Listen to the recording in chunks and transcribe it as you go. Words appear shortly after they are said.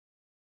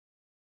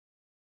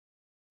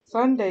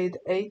Sunday, the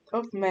 8th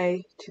of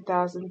May,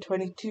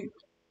 2022,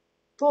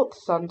 fourth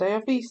Sunday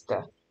of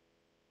Easter.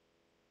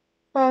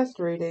 First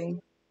reading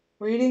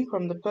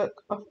from the book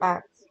of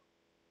Acts.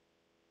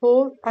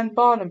 Paul and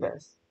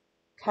Barnabas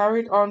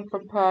carried on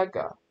from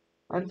Perga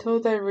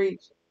until they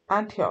reached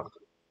Antioch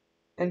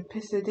in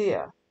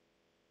Pisidia.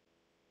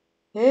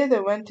 Here they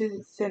went to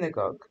the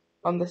synagogue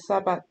on the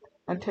Sabbath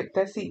and took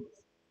their seats.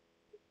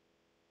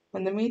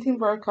 When the meeting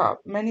broke up,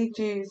 many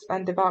Jews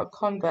and devout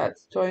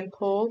converts joined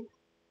Paul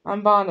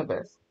and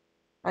Barnabas,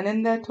 and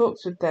in their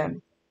talks with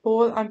them,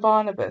 Paul and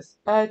Barnabas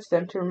urged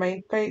them to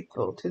remain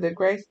faithful to the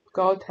grace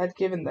God had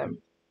given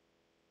them.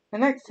 The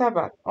next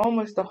Sabbath,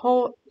 almost the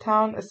whole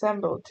town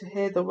assembled to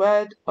hear the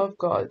word of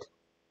God.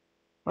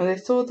 When they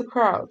saw the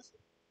crowds,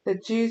 the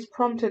Jews,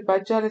 prompted by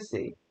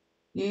jealousy,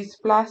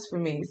 used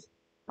blasphemies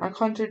and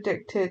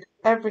contradicted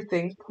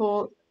everything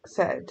Paul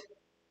said.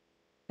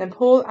 Then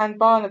Paul and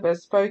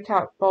Barnabas spoke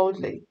out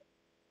boldly.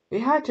 "We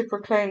had to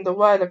proclaim the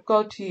word of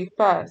God to you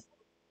first,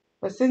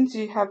 but since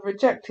you have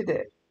rejected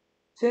it,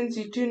 since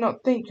you do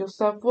not think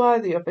yourself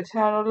worthy of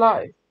eternal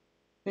life,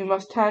 we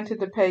must turn to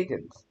the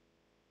pagans.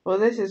 For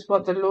this is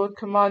what the Lord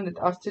commanded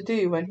us to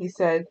do when he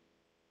said,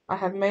 'I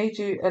have made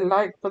you a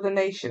light for the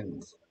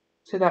nations,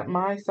 so that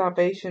my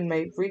salvation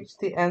may reach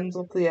the ends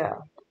of the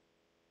earth.'"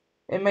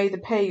 It made the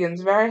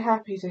pagans very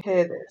happy to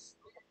hear this,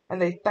 and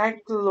they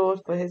thanked the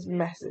Lord for his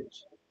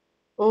message.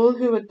 All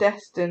who were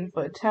destined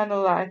for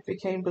eternal life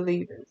became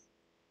believers.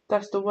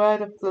 Thus the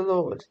word of the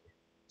Lord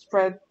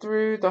spread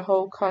through the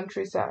whole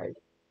countryside.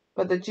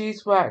 But the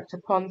Jews worked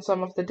upon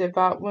some of the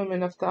devout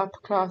women of the upper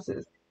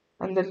classes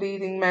and the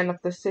leading men of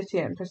the city,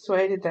 and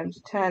persuaded them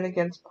to turn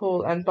against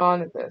Paul and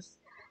Barnabas,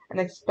 and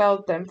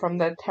expelled them from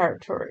their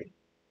territory.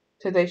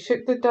 So they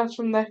shook the dust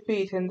from their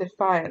feet in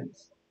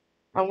defiance,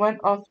 and went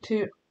off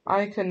to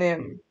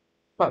Iconium.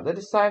 But the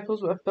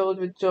disciples were filled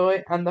with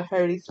joy and the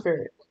Holy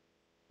Spirit.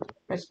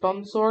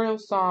 Responsorial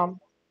Psalm.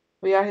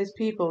 We are his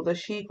people, the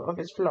sheep of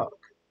his flock.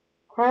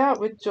 Cry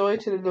out with joy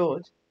to the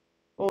Lord,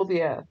 all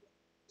the earth.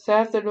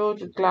 Serve the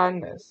Lord with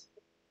gladness.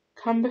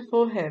 Come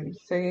before him,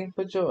 singing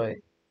for joy.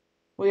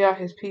 We are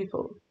his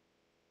people,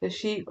 the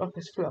sheep of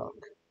his flock.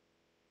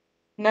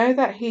 Know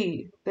that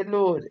he, the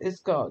Lord,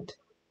 is God.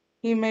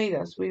 He made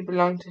us, we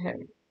belong to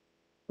him.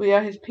 We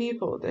are his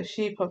people, the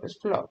sheep of his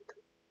flock.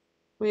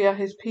 We are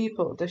his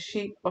people, the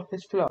sheep of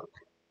his flock.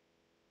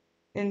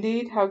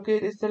 Indeed, how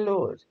good is the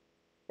Lord!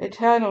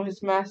 Eternal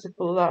his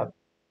merciful love.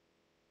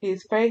 He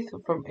is faithful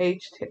from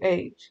age to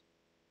age.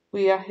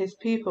 We are his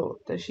people,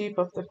 the sheep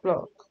of the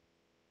flock.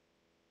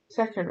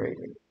 Second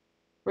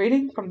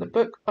reading from the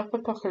book of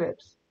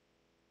Apocalypse.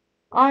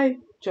 I,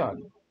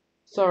 John,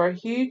 saw a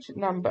huge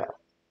number,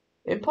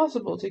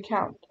 impossible to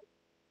count,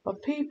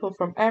 of people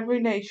from every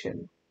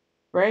nation,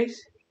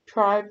 race,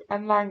 tribe,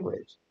 and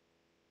language.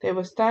 They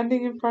were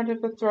standing in front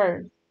of the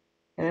throne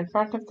and in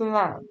front of the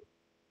Lamb,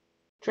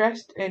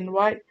 dressed in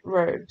white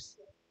robes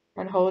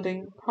and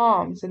holding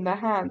palms in their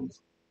hands.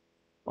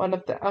 One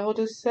of the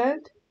elders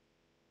said,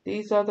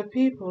 "These are the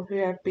people who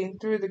have been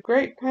through the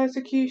great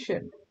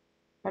persecution,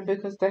 and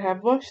because they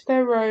have washed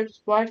their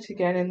robes white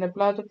again in the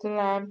blood of the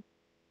Lamb,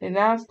 they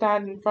now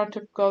stand in front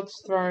of God's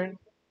throne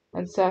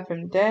and serve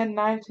him day and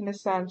night in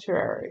his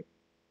sanctuary.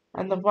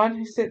 And the one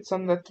who sits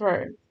on the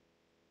throne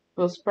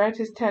will spread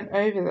his tent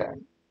over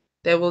them.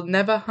 They will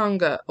never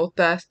hunger or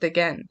thirst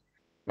again.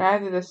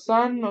 Neither the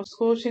sun nor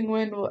scorching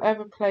wind will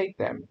ever plague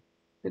them,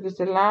 because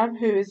the Lamb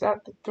who is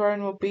at the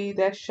throne will be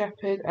their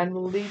shepherd and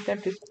will lead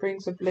them to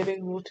springs of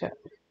living water,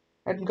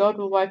 and God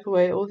will wipe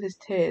away all his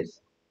tears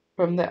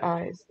from their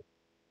eyes."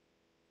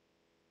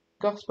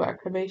 Gospel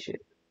acclamation.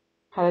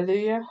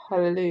 Hallelujah,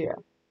 hallelujah.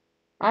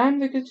 "I am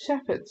the good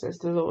shepherd," says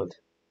the Lord.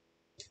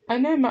 "I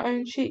know my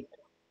own sheep,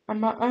 and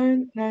my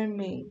own know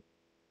me."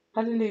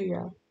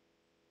 Hallelujah.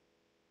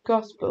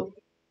 Gospel.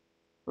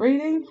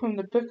 Reading from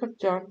the book of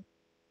John.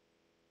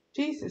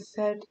 Jesus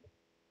said,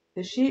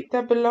 "The sheep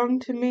that belong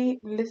to me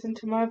listen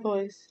to my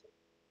voice.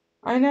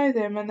 I know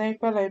them and they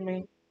follow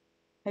me.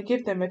 I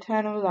give them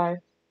eternal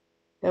life.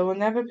 They will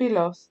never be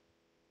lost,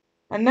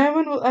 and no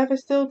one will ever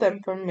steal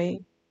them from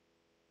me.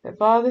 The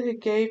Father who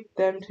gave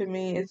them to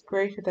me is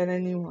greater than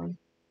anyone,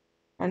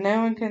 and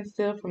no one can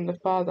steal from the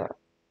Father.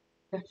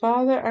 The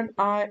Father and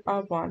I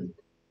are one."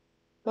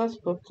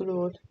 Gospel of the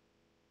Lord.